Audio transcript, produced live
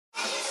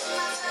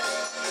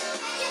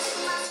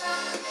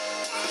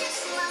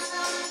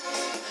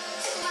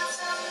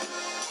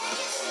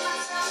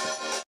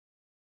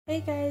Hey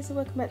guys,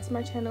 welcome back to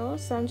my channel.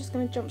 So I'm just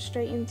going to jump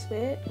straight into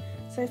it.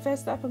 So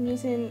first up, I'm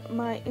using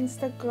my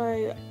Insta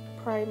Glow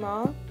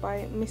primer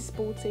by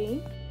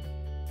Sporty.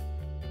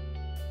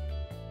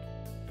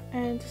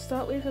 And to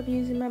start with, I'm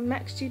using my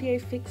MAC Studio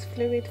Fix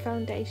Fluid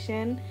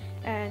Foundation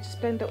and just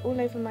blend it all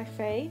over my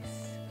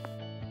face.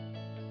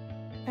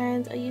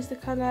 And I use the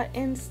colour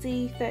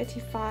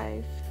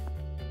NC35.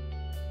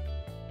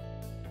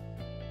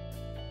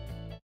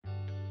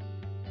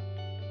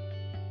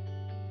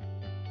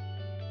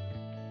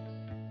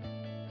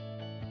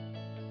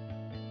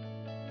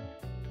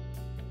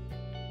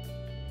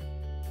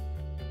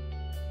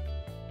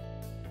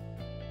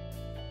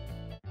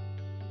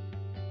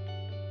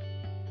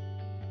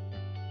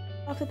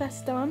 After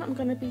that's done, I'm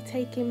going to be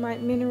taking my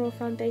mineral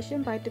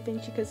foundation by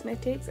DaVinci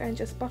Cosmetics and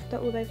just buff that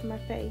all over my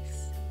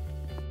face.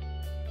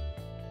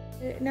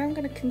 Now I'm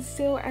going to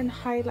conceal and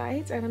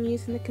highlight, and I'm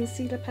using the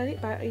concealer palette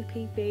by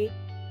OPV.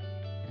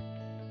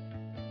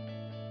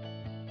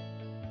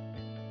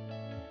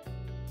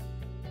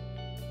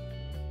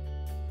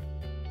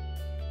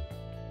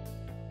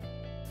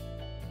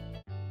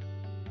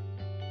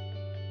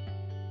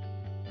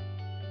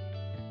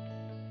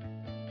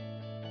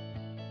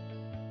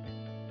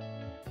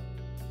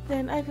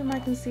 Then over my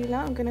concealer,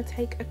 I'm going to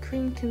take a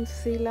cream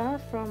concealer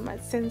from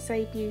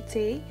Sensai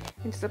Beauty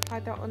and just apply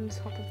that on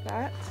top of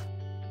that.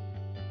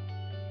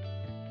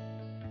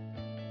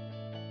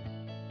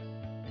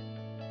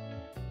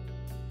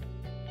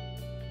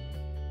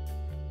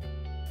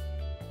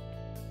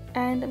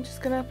 And I'm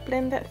just going to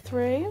blend that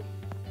through.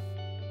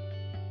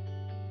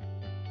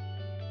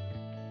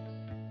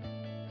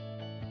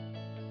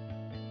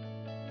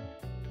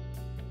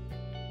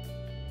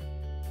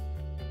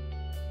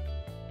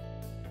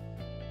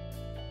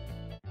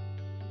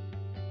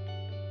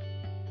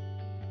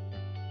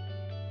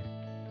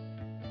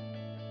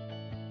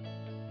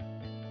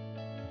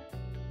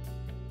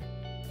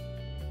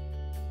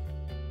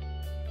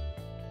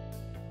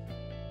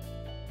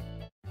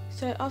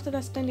 So after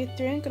that's blended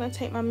through, I'm going to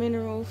take my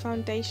mineral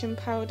foundation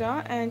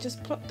powder and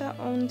just plop that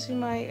onto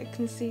my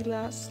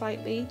concealer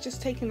slightly,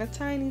 just taking a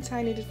tiny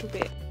little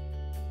bit.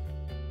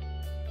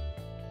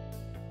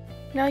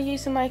 Now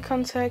using my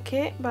contour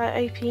kit by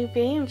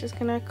OPV, I'm just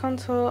going to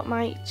contour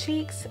my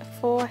cheeks,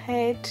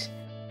 forehead,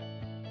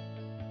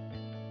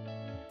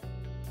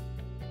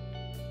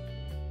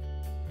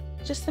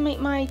 just to make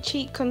my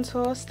cheek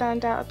contour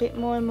stand out a bit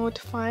more and more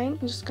defined.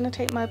 I'm just going to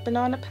take my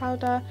banana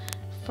powder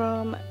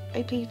from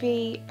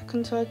OPV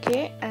contour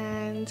kit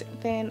and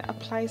then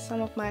apply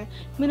some of my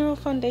mineral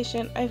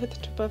foundation over the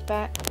top of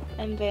that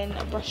and then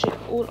brush it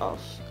all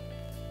off.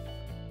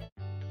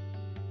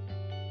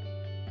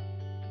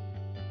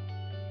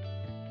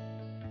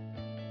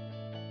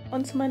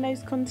 Onto my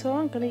nose contour,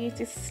 I'm going to use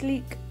this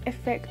Sleek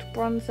Effect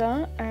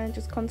bronzer and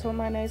just contour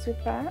my nose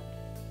with that.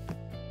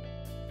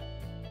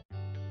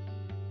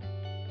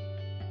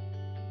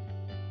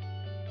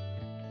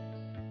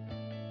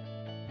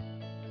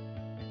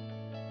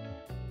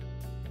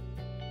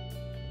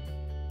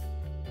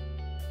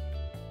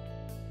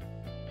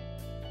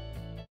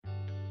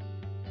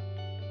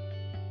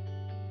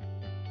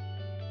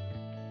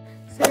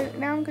 So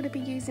now I'm going to be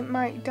using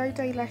my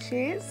DoDo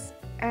lashes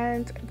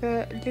and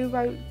the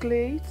Duo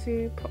glue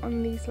to put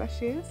on these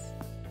lashes.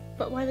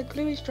 But while the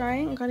glue is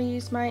drying, I'm going to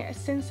use my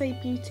Sensai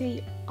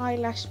Beauty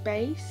eyelash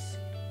base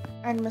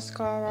and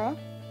mascara.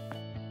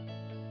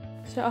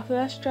 So after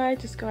that's dry,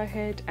 just go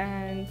ahead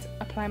and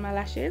apply my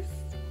lashes.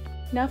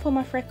 Now for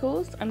my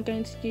freckles, I'm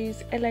going to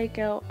use LA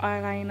Girl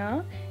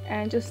eyeliner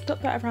and just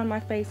dot that around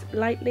my face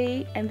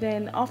lightly, and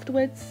then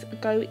afterwards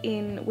go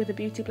in with a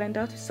beauty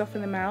blender to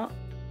soften them out.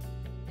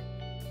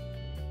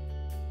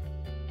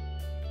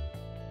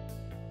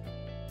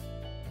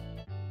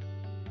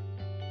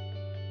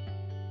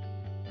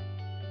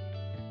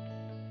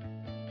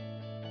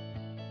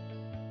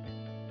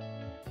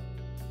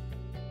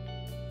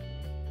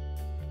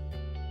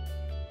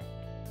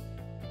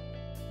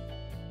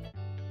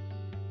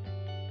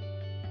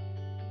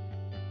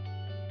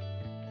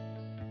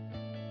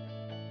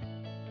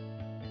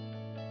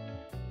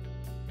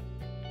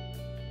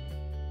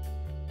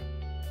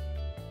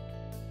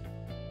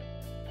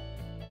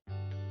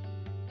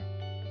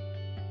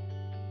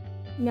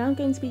 Now I'm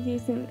going to be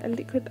using a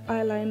liquid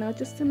eyeliner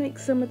just to make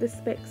some of the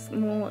specks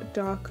more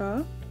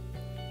darker,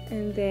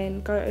 and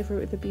then go over it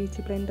with a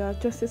beauty blender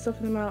just to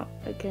soften them out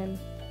again.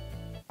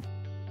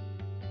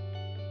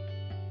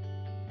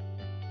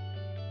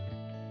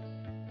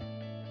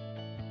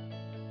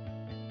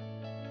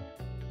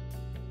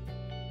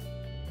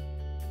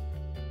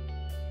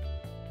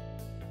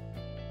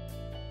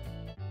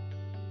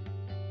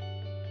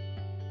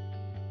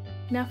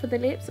 Now for the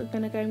lips, I'm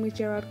going to go in with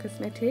Gerard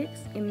Cosmetics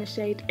in the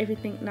shade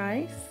Everything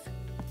Nice.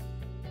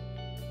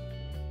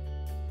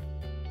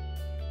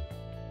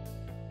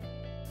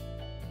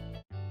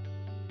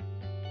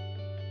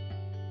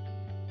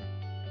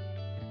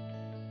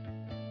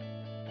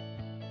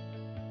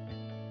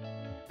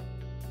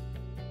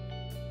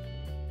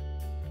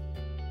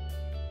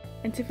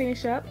 And to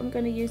finish up, I'm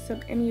going to use some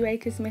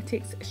MUA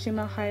Cosmetics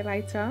Shimmer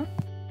Highlighter.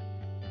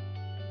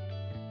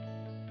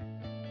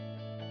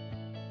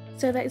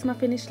 So that is my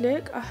finished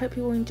look. I hope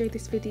you all enjoyed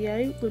this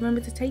video.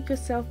 Remember to take your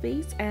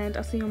selfies and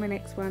I'll see you on my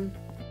next one.